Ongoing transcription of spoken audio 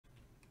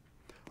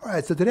All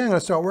right, so today I'm going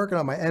to start working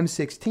on my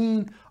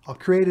M16. I'll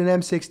create an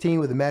M16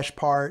 with a mesh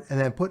part and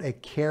then put a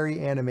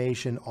carry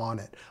animation on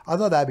it. I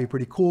thought that'd be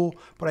pretty cool,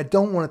 but I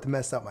don't want it to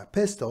mess up my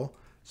pistol.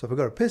 So if I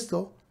go to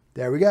pistol,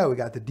 there we go. We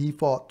got the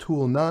default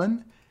tool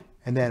none,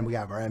 and then we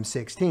have our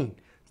M16.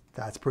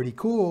 That's pretty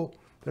cool.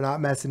 They're not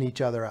messing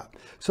each other up.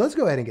 So let's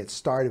go ahead and get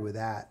started with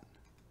that.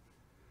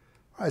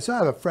 All right, so I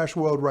have a fresh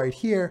world right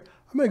here.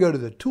 I'm going to go to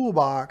the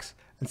toolbox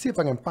and see if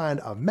I can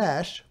find a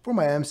mesh for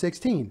my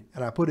M16.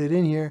 And I put it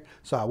in here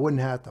so I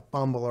wouldn't have to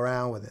fumble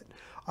around with it.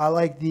 I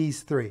like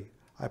these three.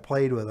 I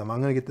played with them.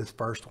 I'm going to get this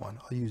first one.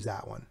 I'll use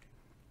that one.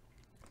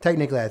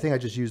 Technically, I think I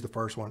just used the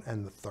first one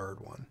and the third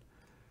one.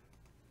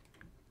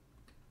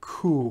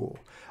 Cool.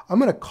 I'm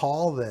going to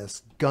call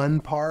this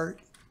gun part.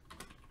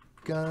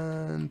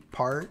 Gun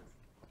part.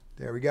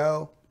 There we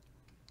go.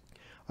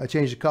 I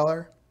change the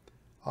color.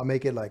 I'll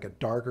make it like a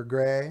darker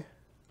gray.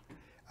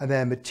 And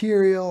then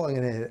material, I'm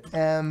going to hit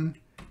M.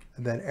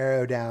 And then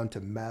arrow down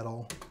to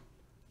metal.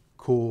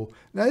 Cool.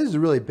 Now this is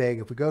really big.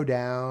 If we go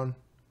down,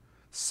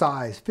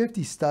 size,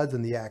 50 studs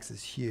on the X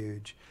is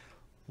huge.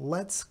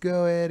 Let's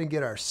go ahead and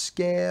get our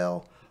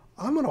scale.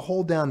 I'm going to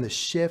hold down the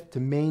shift to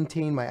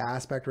maintain my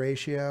aspect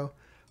ratio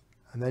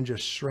and then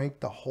just shrink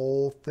the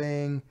whole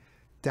thing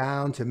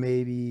down to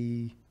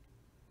maybe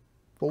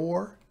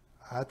 4.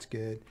 That's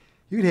good.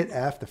 You can hit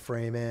F to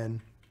frame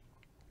in.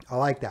 I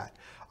like that.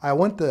 I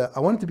want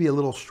it to be a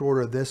little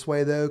shorter this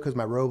way though, because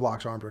my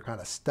Roblox arms are kind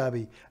of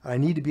stubby. And I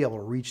need to be able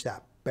to reach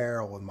that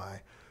barrel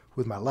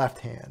with my left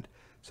hand.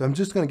 So I'm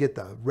just going to get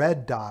the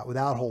red dot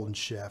without holding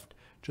shift.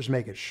 Just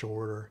make it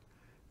shorter,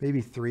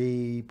 maybe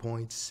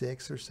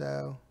 3.6 or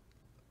so.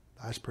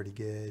 That's pretty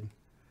good.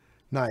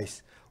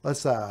 Nice.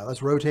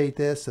 Let's rotate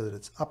this so that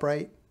it's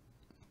upright.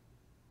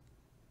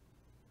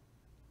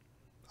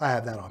 I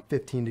have that on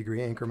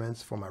 15-degree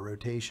increments for my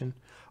rotation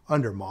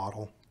under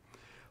model.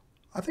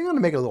 I think I'm going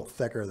to make it a little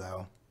thicker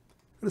though.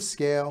 Go to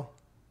scale,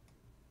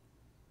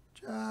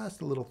 just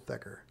a little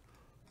thicker.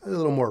 A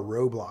little more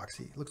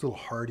Robloxy. It looks a little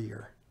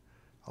hardier.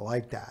 I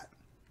like that.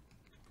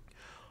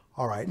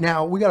 All right,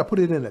 now we got to put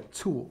it in a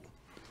tool.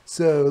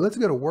 So let's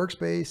go to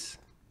workspace,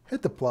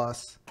 hit the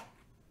plus,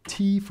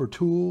 T for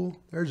tool.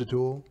 There's a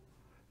tool.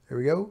 There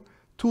we go.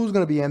 Tool is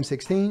going to be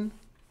M16.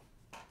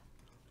 Go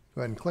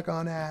ahead and click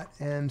on that,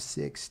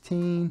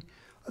 M16.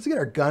 Let's get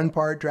our gun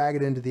part, drag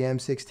it into the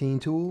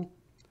M16 tool.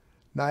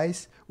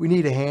 Nice. We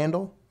need a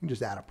handle. You can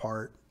just add a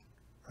part,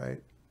 right?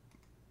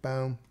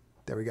 Boom.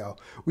 There we go.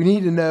 We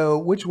need to know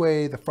which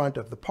way the front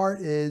of the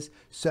part is.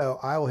 So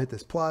I will hit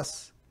this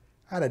plus,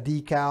 add a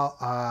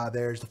decal.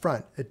 There's the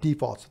front. It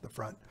defaults to the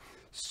front.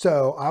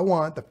 So I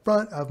want the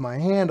front of my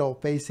handle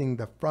facing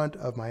the front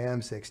of my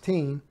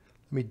M16.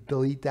 Let me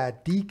delete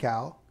that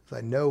decal because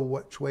I know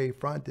which way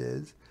front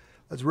is.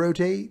 Let's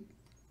rotate.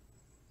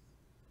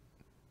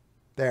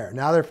 There.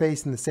 Now they're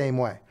facing the same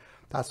way.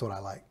 That's what I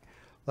like.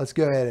 Let's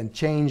go ahead and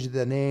change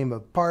the name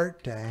of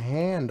part to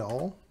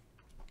handle.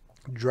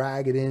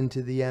 Drag it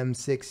into the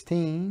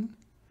M16.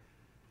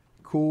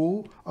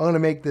 Cool. I'm going to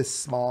make this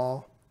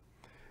small.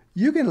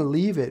 You can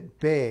leave it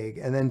big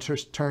and then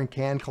just turn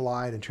can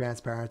collide and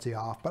transparency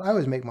off, but I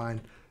always make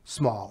mine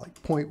small,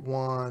 like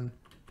 0.1,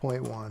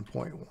 0.1,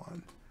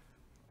 0.1.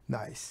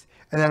 Nice.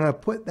 And then I'm going to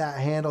put that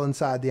handle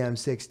inside the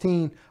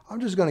M16. I'm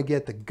just going to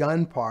get the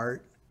gun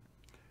part,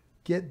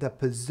 get the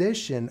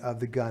position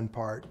of the gun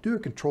part, do a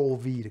Control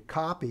V to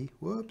copy,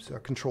 whoops, or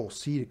Control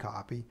C to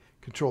copy,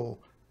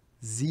 Control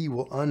Z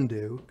will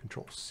undo,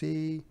 Control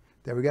C,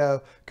 there we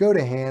go. Go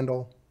to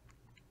handle,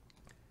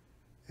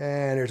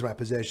 and there's my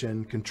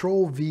position.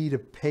 Control V to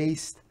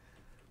paste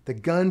the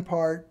gun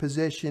part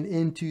position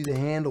into the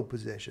handle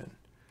position.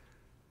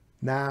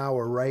 Now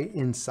we're right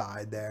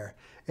inside there,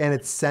 and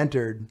it's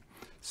centered,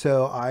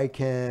 so I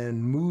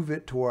can move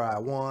it to where I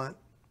want.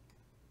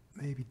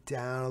 Maybe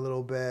down a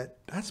little bit.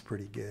 That's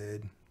pretty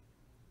good.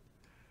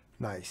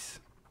 Nice.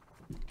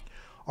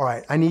 All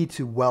right, I need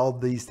to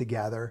weld these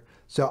together.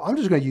 So I'm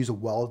just going to use a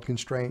weld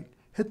constraint.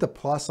 Hit the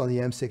plus on the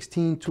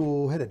M16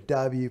 tool, hit a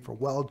W for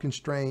weld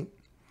constraint.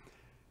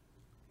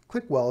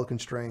 Click weld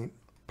constraint,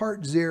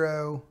 part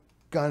 0,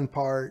 gun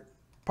part,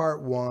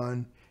 part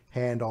 1,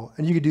 handle.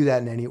 And you can do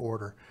that in any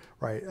order,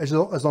 right? As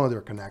long as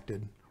they're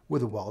connected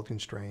with a weld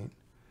constraint.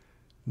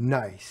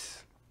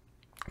 Nice.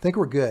 I think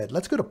we're good.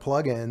 Let's go to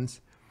plugins.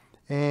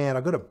 And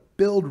I'll go to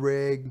build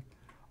rig.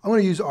 I'm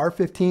going to use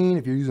R15.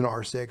 If you're using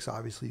R6,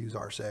 obviously use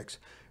R6.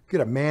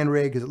 Get a man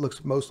rig because it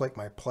looks most like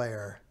my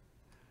player.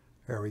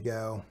 There we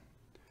go.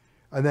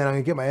 And then I'm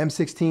going to get my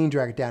M16,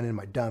 drag it down into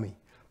my dummy.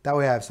 That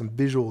way I have some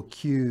visual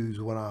cues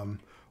when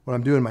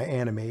I'm doing my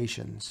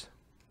animations.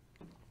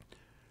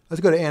 Let's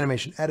go to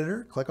animation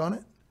editor. Click on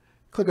it.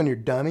 Click on your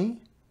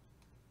dummy.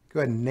 Go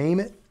ahead and name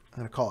it. I'm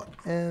going to call it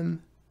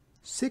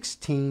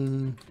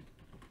M16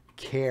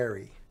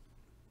 Carry.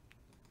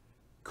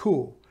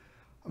 Cool.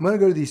 I'm going to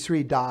go to these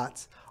 3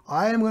 dots.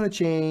 I am going to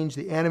change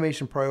the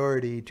animation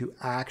priority to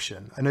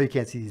action. I know you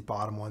can't see these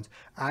bottom ones.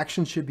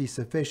 Action should be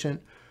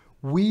sufficient.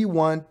 We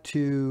want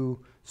to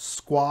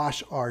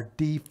squash our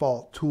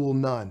default tool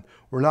none.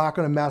 We're not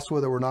going to mess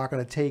with it. We're not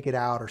going to take it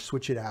out or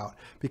switch it out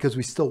because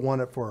we still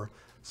want it for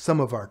some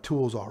of our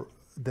tools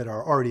that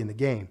are already in the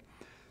game.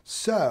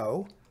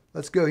 So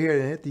let's go here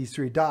and hit these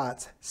three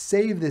dots,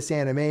 save this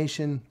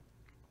animation,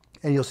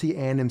 and you'll see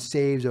anim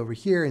saves over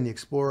here in the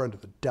Explorer under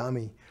the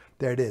dummy.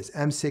 There it is,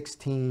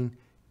 M16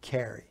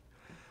 Carry.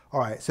 All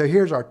right, so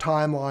here's our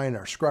timeline,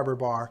 our scrubber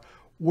bar.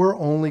 We're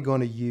only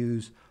going to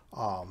use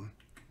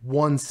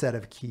one set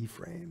of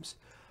keyframes.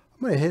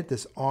 I'm going to hit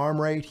this arm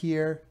right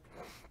here.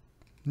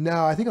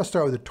 No, I think I'll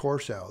start with the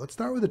torso. Let's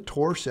start with the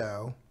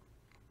torso.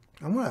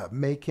 I'm going to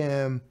make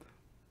him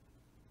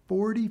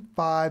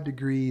 45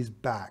 degrees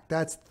back.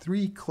 That's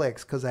 3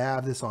 clicks because I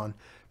have this on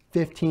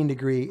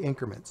 15-degree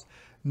increments.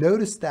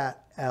 Notice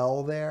that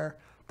L there.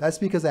 That's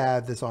because I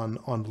have this on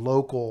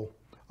local,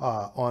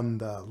 on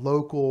the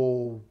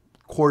local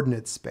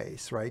coordinate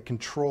space, right?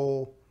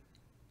 Control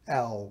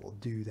L will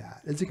do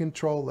that. Is it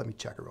Control? Let me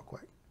check it real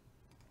quick.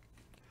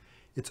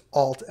 It's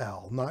Alt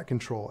L, not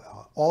Control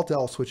L. Alt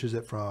L switches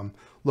it from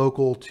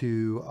local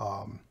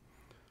to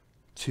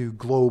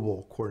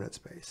global coordinate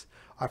space.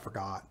 I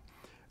forgot.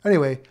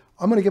 Anyway,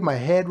 I'm going to get my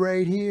head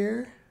right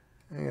here.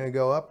 I'm going to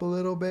go up a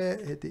little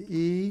bit, hit the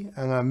E.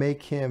 I'm going to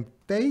make him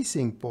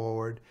facing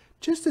forward.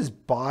 Just his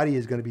body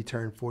is going to be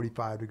turned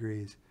 45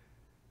 degrees.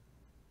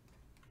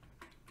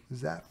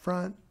 Is that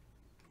front?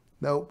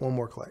 Nope, one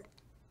more click.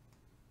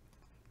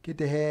 Get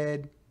the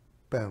head,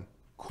 boom,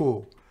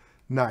 cool,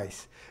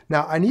 nice.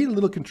 Now I need a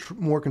little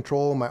more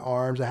control in my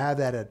arms. I have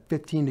that at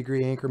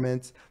 15-degree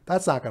increments.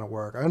 That's not gonna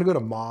work. I'm gonna go to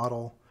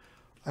model,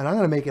 and I'm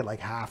gonna make it like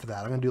half of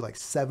that. I'm gonna do like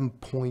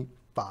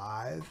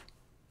 7.5.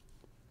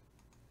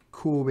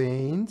 Cool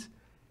beans.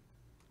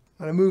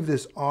 I'm gonna move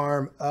this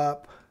arm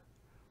up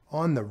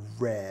on the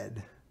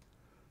red.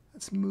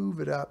 Let's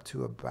move it up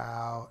to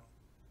about,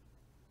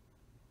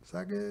 is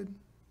that good?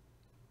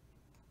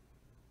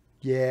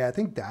 Yeah, I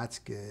think that's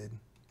good.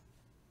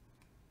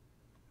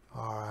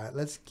 All right,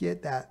 let's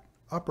get that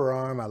upper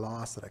arm. I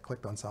lost it. I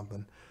clicked on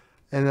something.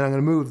 And then I'm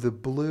going to move the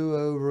blue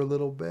over a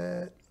little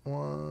bit.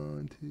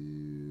 1,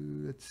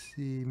 2, let's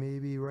see,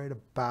 maybe right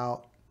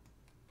about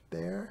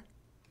there.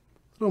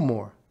 A little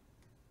more.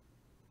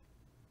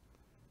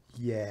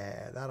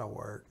 Yeah, that'll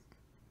work.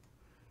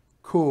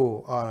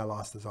 Cool. Oh, and I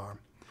lost his arm.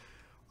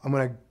 I'm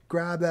going to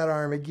grab that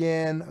arm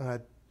again. I'm going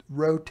to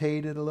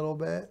rotate it a little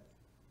bit.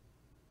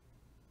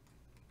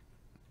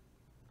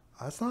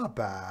 That's not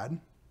bad.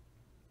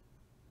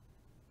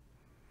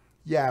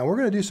 Yeah, we're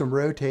going to do some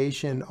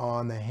rotation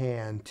on the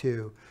hand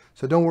too.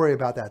 So don't worry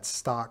about that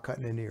stock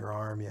cutting into your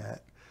arm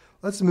yet.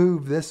 Let's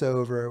move this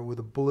over with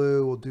a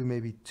blue. We'll do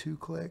maybe 2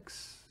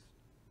 clicks.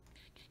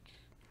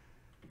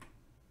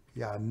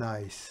 Yeah,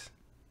 nice.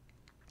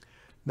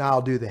 Now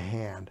I'll do the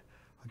hand.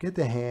 I'll get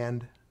the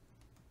hand.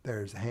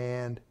 There's the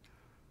hand.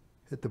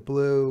 Hit the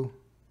blue.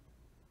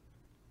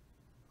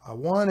 I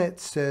want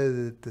it so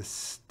that the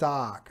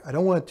stock, I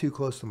don't want it too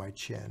close to my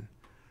chin.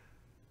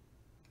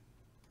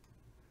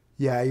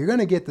 Yeah, you're going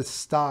to get the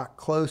stock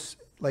close,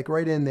 like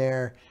right in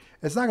there.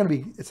 It's not going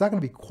to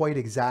be quite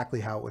exactly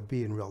how it would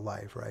be in real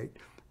life, right?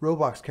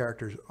 Roblox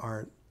characters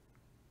are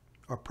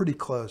pretty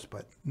close,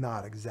 but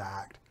not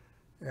exact.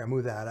 Here,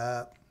 move that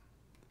up.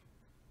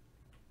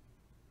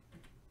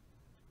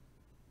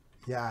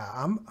 Yeah,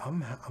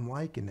 I'm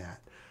liking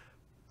that.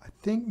 I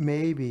think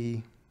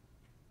maybe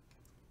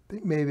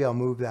I'll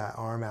move that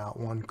arm out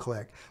 1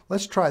 click.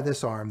 Let's try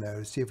this arm though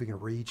to see if we can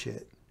reach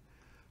it.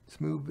 Let's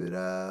move it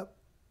up.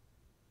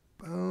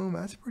 Boom,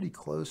 that's pretty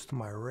close to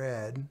my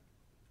red.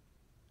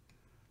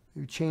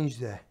 Maybe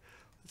change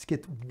let's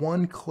get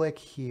 1 click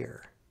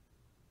here.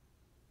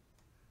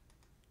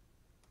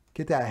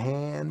 Get that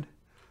hand.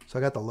 So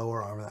I got the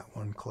lower arm of that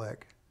 1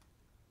 click.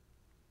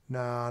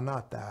 No,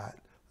 not that.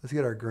 Let's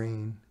get our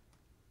green.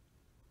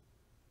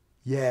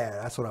 Yeah,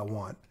 that's what I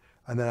want.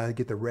 And then I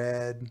get the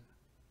red.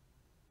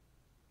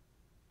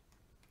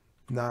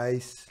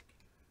 Nice.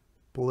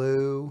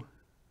 Blue.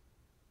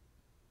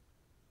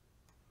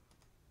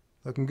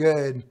 Looking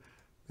good.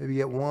 Maybe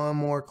get 1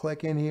 more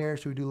click in here.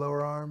 Should we do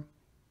lower arm?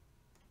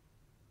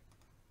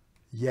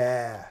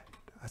 Yeah,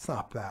 that's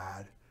not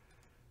bad.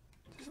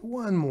 Just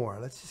 1 more.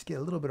 Let's just get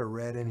a little bit of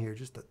red in here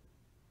just to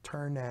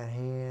turn that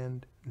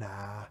hand.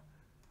 Nah,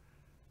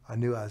 I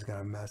knew I was going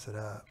to mess it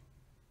up.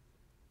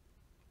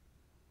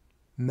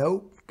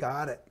 Nope,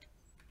 got it.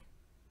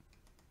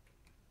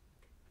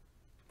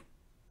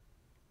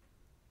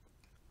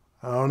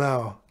 I don't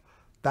know.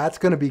 That's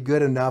going to be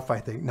good enough, I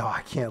think. No,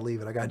 I can't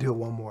leave it. I got to do it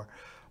 1 more.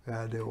 I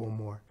got to do it 1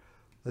 more.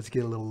 Let's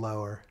get a little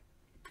lower.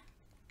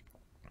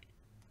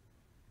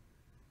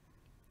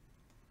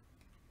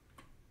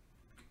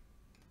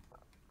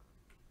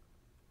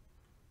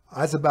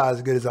 That's about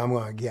as good as I'm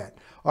going to get.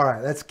 All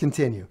right, let's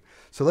continue.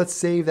 So let's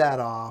save that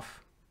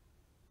off.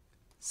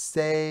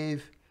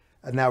 Save.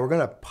 And now we're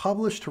going to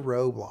publish to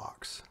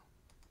Roblox.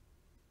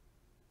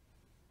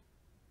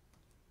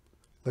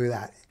 Look at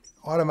that.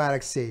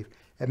 Automatic save.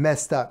 It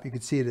messed up. You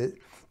can see that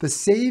the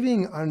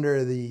saving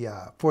under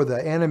the for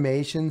the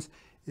animations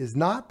is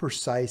not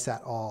precise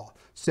at all.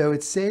 So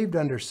it's saved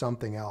under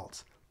something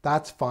else.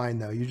 That's fine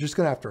though. You're just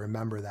going to have to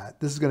remember that.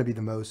 This is going to be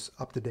the most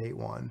up-to-date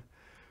one.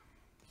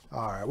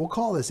 All right, we'll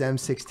call this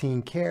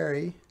M16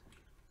 Carry.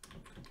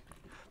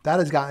 That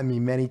has gotten me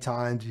many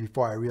times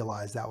before I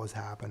realized that was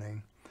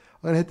happening.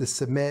 I'm going to hit the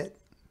submit.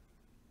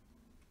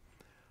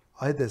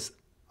 I'll hit this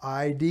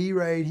ID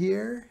right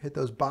here. Hit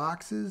those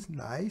boxes.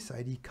 Nice.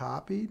 ID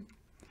copied.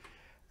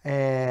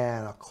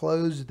 And I'll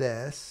close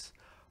this.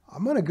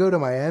 I'm going to go to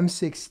my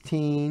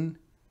M16,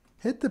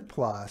 hit the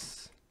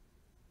plus,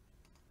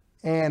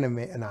 do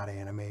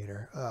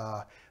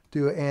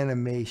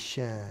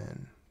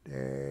animation.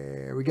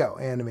 There we go,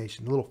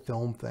 animation, little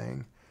film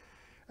thing.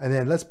 And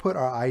then let's put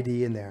our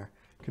ID in there.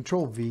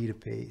 Control V to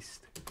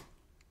paste.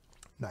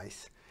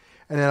 Nice.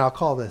 And then I'll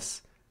call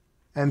this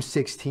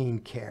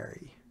M16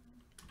 Carry.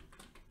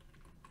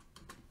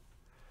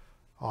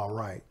 All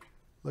right,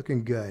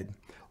 looking good.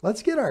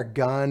 Let's get our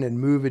gun and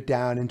move it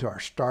down into our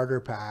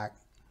starter pack.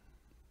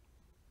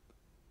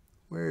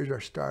 Where's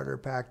our starter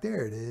pack?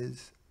 There it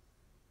is.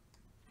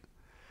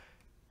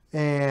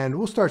 And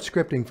we'll start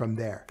scripting from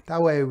there.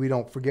 That way we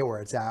don't forget where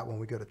it's at when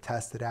we go to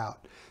test it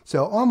out.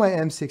 So on my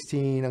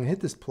M16, I'm gonna hit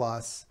this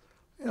plus,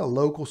 in a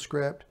local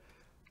script.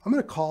 I'm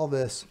gonna call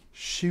this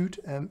shoot,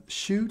 and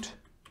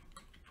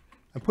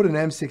put an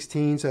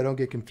M16 so I don't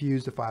get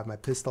confused if I have my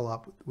pistol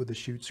up with the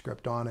shoot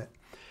script on it.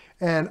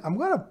 And I'm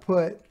gonna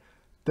put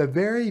the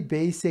very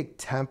basic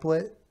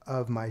template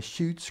of my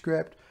shoot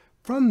script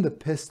from the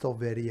pistol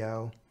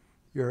video.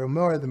 You're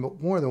more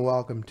than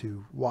welcome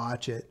to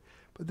watch it,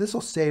 but this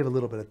will save a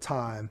little bit of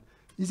time.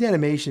 These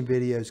animation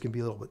videos can be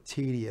a little bit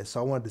tedious, so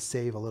I wanted to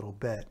save a little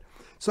bit.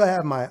 So I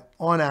have my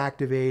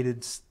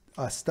onActivated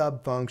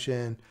stub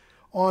function,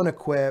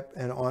 onEquipped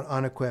and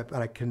onUnequipped,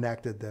 and I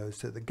connected those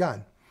to the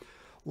gun.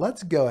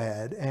 Let's go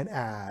ahead and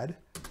add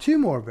two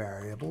more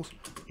variables,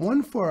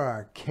 one for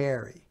our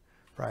carry,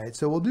 right?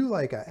 So we'll do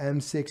like a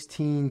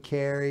M16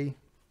 carry.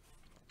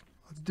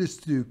 Let's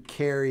just do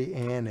carry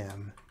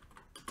anim.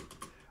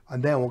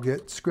 And then we'll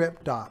get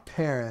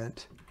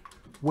script.Parent,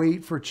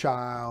 wait for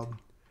child,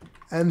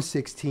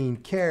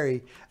 M16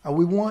 carry, and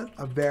we want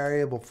a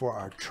variable for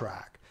our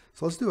track.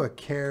 So let's do a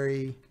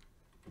carry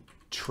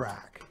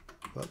track.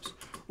 Whoops.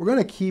 We're going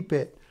to keep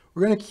it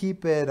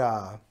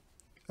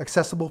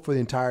accessible for the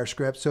entire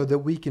script so that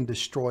we can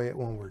destroy it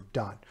when we're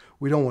done.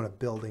 We don't want it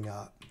building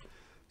up.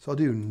 So I'll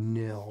do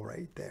nil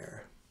right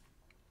there.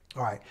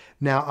 All right.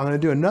 Now I'm going to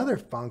do another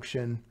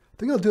function. I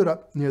think I'll do it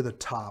up near the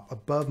top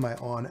above my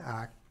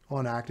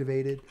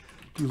onActivated.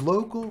 Do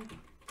local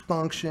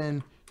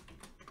function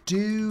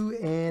do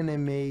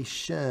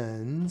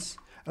animations,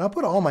 and I'll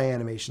put all my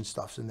animation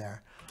stuffs in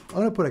there. I'm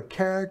going to put a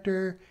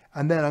character,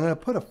 and then I'm going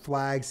to put a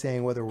flag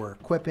saying whether we're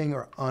equipping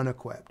or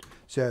unequipped.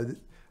 So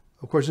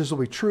of course this will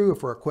be true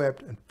if we're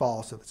equipped and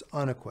false if it's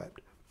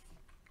unequipped.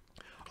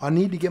 I'll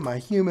need to get my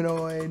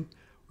humanoid.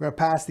 We're going to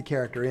pass the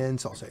character in,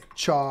 so I'll say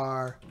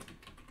char,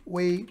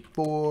 wait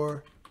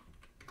for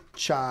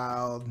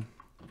child,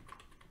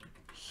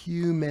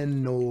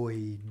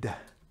 humanoid.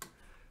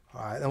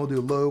 All right, then we'll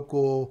do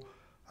local.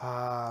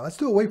 Let's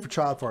do a wait for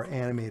child for our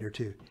animator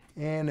too.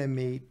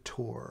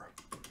 Animator.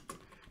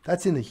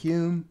 That's in the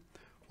hum.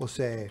 We'll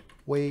say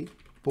wait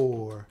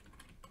for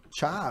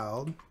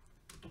child,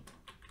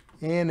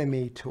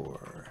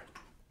 animator.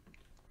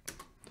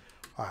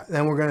 All right,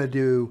 then we're going to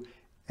do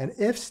an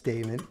if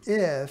statement.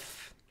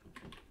 If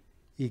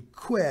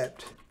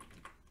equipped,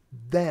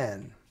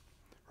 then,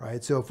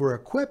 right? So if we're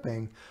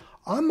equipping,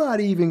 I'm not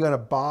even going to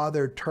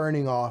bother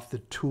turning off the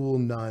tool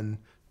none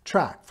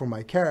track for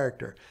my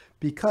character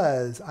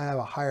because I have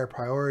a higher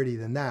priority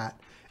than that.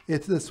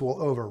 This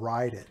will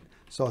override it.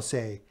 So I'll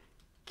say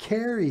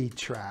carry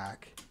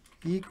track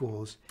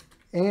equals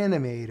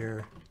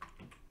animator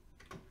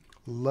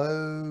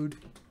load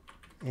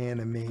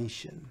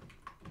animation.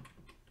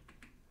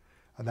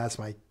 And that's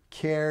my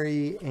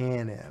carry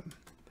anim.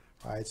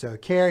 All right, so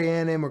carry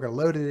anim, we're going to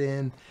load it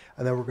in,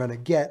 and then we're going to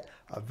get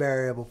a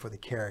variable for the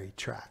carry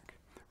track,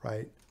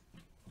 right?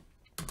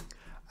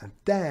 And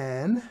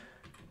then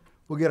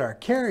we'll get our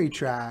carry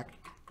track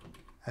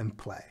and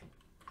play.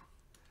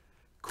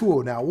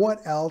 Cool. Now, what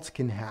else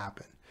can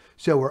happen?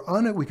 So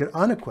we could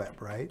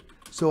unequip, right?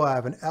 So I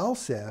have an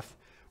else if.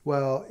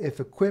 Well, if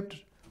equipped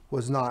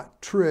was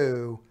not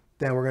true,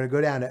 then we're going to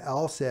go down to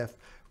else if,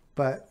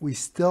 but we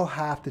still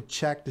have to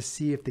check to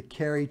see if the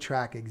carry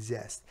track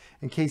exists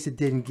in case it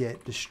didn't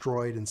get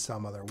destroyed in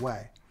some other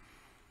way.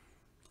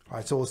 All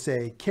right, so we'll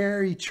say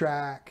carry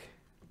track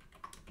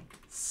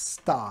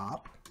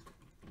stop,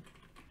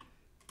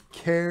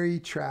 carry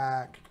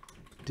track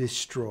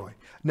destroy.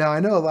 Now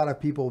I know a lot of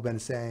people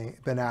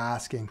have been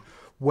asking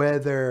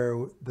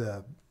whether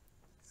the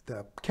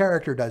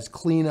character does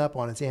cleanup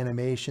on its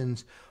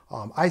animations.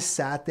 I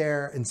sat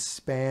there and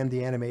spammed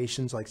the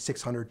animations like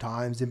 600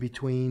 times in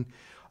between.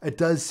 It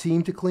does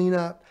seem to clean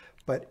up,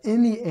 but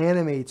in the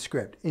animate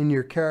script, in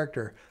your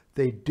character,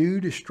 they do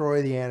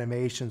destroy the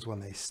animations when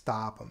they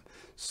stop them.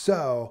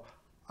 So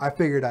I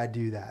figured I'd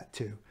do that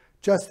too,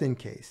 just in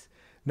case.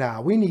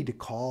 Now we need to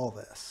call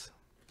this,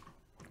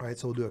 All right,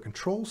 so we'll do a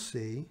Control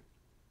C,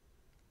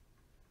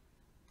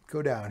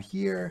 go down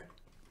here,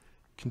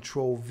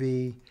 Control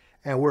V,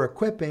 and we're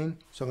equipping,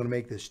 so I'm going to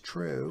make this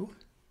true.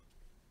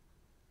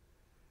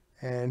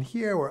 And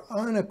here we're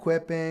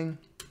unequipping,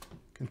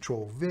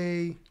 Control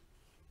V,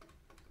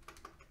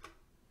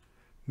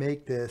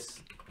 make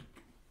this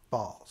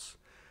false.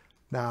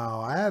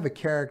 Now I have a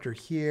character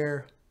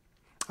here.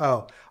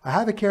 Oh, I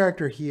have a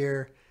character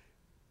here.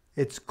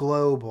 It's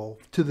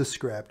global to the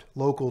script,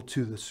 local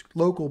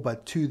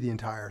but to the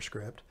entire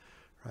script,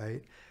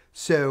 right?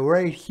 So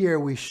right here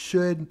we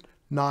should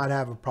not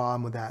have a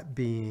problem with that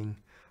being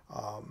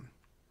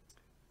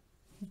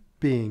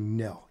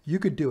nil. You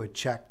could do a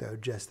check though,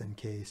 just in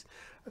case.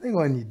 I think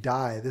when you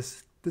die,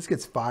 this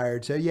gets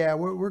fired. So yeah,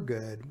 we're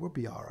good. We'll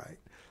be all right.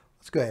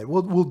 Let's go ahead.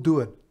 We'll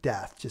do a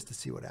death just to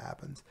see what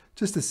happens,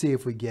 just to see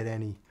if we get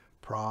any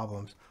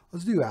problems.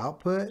 Let's do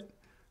output.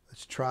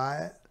 Let's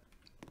try it.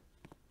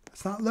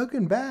 It's not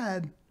looking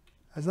bad.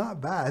 That's not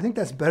bad. I think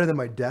that's better than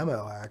my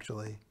demo,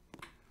 actually.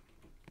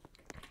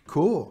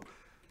 Cool.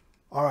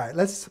 All right,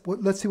 let's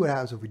see what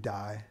happens if we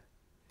die.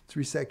 Let's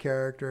reset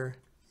character.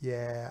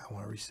 Yeah, I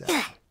want to reset.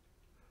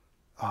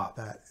 Oh,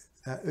 that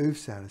oof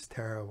sound is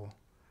terrible.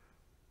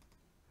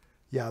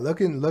 Yeah,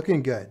 looking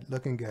good.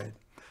 Looking good.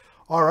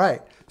 All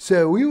right,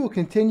 so we will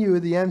continue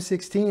with the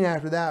M16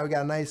 after that. We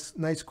got a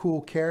nice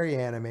cool carry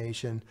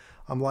animation.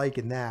 I'm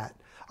liking that.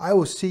 I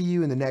will see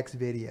you in the next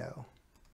video.